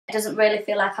It doesn't really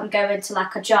feel like I'm going to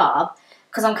like a job,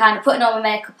 because I'm kind of putting all my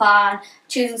makeup on,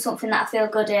 choosing something that I feel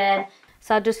good in.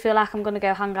 So I just feel like I'm going to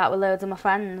go hang out with loads of my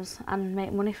friends and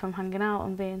make money from hanging out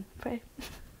and being free.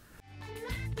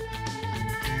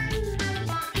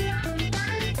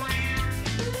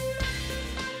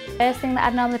 First thing that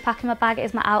I'd normally pack in my bag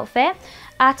is my outfit.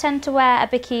 I tend to wear a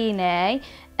bikini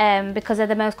because they're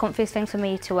the most comfiest thing for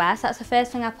me to wear, so that's the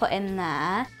first thing I put in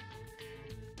there.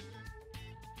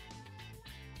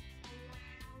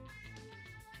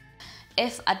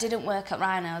 If I didn't work at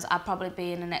Rhino's, I'd probably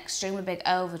be in an extremely big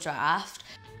overdraft.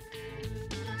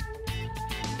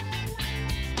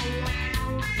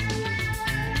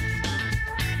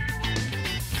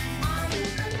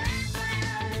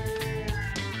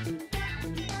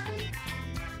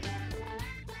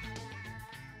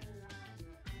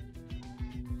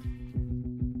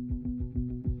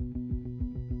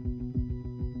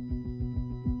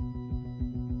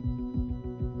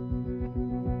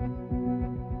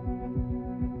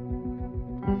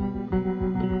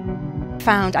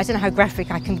 Found, I don't know how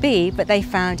graphic I can be, but they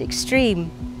found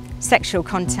extreme sexual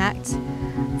contact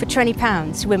for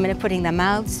 £20. Women are putting their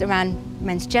mouths around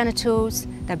men's genitals,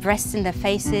 their breasts and their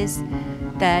faces.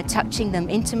 They're touching them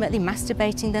intimately,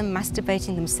 masturbating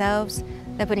themselves.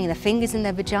 They're putting their fingers in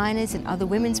their vaginas and other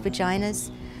women's vaginas.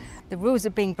 The rules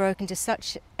are being broken to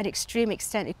such an extreme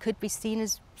extent it could be seen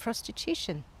as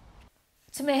prostitution.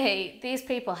 To me, these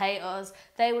people hate us.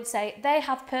 They would say, they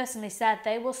have personally said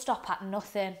they will stop at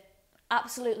nothing.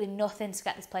 Absolutely nothing to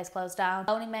get this place closed down.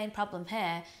 The only main problem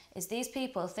here is these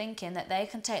people thinking that they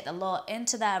can take the law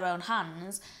into their own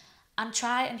hands and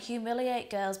try and humiliate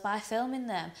girls by filming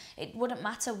them. It wouldn't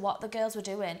matter what the girls were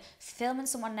doing. Filming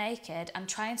someone naked and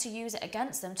trying to use it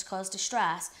against them to cause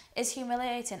distress is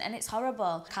humiliating and it's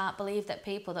horrible. I can't believe that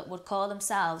people that would call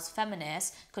themselves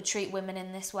feminists could treat women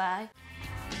in this way.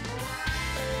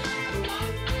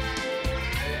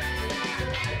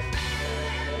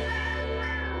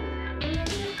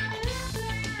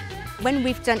 When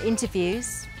we've done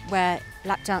interviews where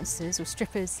lap dancers or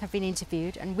strippers have been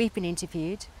interviewed and we've been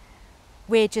interviewed,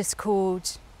 we're just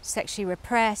called sexually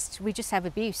repressed. We just have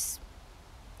abuse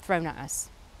thrown at us.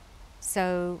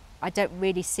 So I don't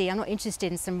really see, I'm not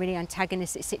interested in some really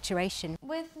antagonistic situation.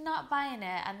 With not buying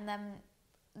it and then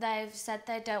they've said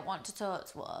they don't want to talk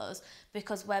to us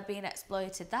because we're being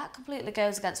exploited, that completely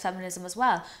goes against feminism as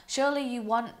well. Surely you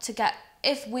want to get,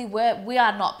 if we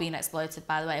are not being exploited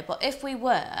by the way, but if we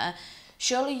were,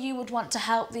 surely you would want to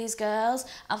help these girls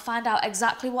and find out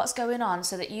exactly what's going on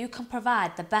so that you can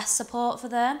provide the best support for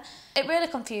them. It really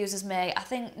confuses me. I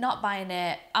think not buying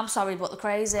it, I'm sorry, but they're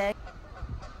crazy.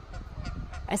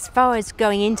 As far as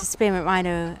going into Spearmint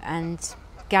Rhino and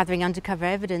gathering undercover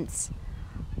evidence,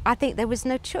 I think there was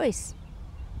no choice.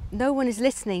 No one is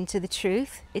listening to the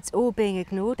truth. It's all being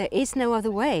ignored. There is no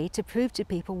other way to prove to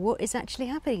people what is actually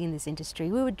happening in this industry.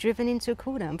 We were driven into a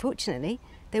corner, unfortunately.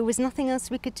 There was nothing else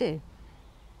we could do.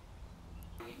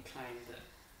 He claimed that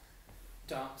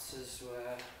dancers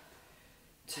were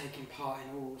taking part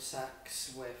in oral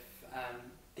sex with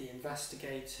the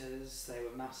investigators. They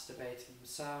were masturbating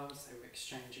themselves, they were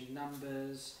exchanging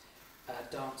numbers,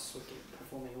 dancers were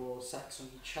performing oral sex on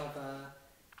each other.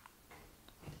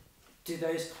 Do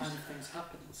those kind of things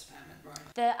happen in Spearmint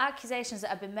Rhino? The accusations that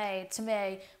have been made, to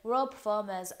me, we're all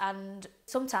performers and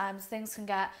sometimes things can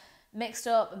get mixed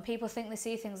up and people think they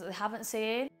see things that they haven't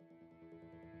seen.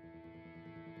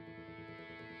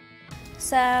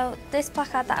 So this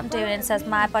placard that I'm doing says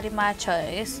 "My Body, My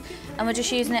Choice" and we're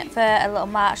just using it for a little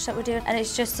march that we're doing, and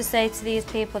it's just to say to these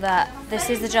people that this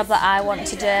is the job that I want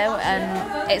to do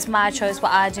and it's my choice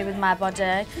what I do with my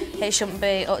body. It shouldn't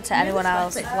be up to anyone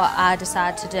else what I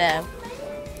decide to do.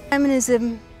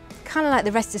 Feminism, kind of like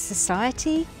the rest of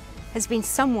society, has been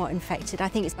somewhat infected. I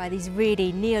think it's by these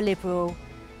really neoliberal,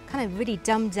 kind of really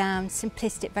dumbed down,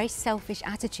 simplistic, very selfish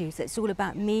attitudes that's all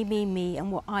about me, me, me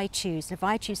and what I choose. And if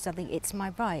I choose something, it's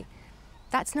my right.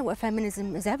 That's not what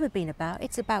feminism has ever been about.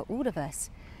 It's about all of us.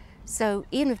 So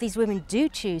even if these women do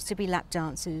choose to be lap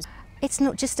dancers, it's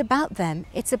not just about them.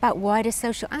 It's about wider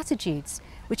social attitudes,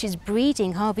 which is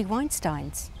breeding Harvey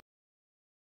Weinsteins.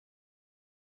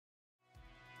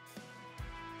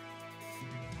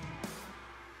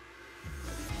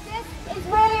 It's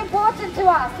really important to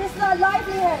us. This is our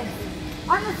livelihood.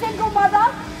 I'm a single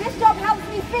mother. This job helps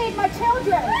me feed my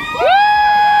children.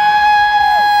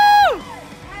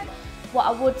 What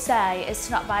I would say is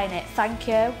to not buying it. Thank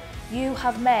you. You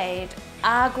have made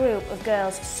our group of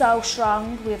girls so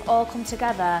strong. We've all come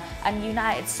together and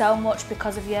united so much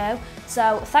because of you.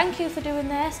 So thank you for doing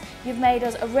this. You've made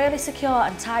us a really secure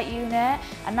and tight unit,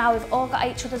 and now we've all got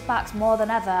each other's backs more than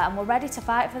ever, and we're ready to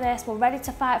fight for this. We're ready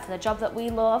to fight for the job that we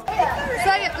love.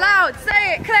 Say it loud,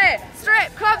 say it clear.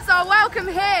 Strip clubs are welcome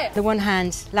here. On the one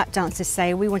hand, lap dancers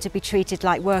say we want to be treated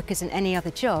like workers in any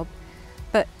other job,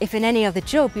 but if in any other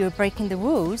job you were breaking the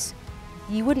rules,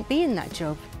 you wouldn't be in that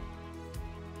job.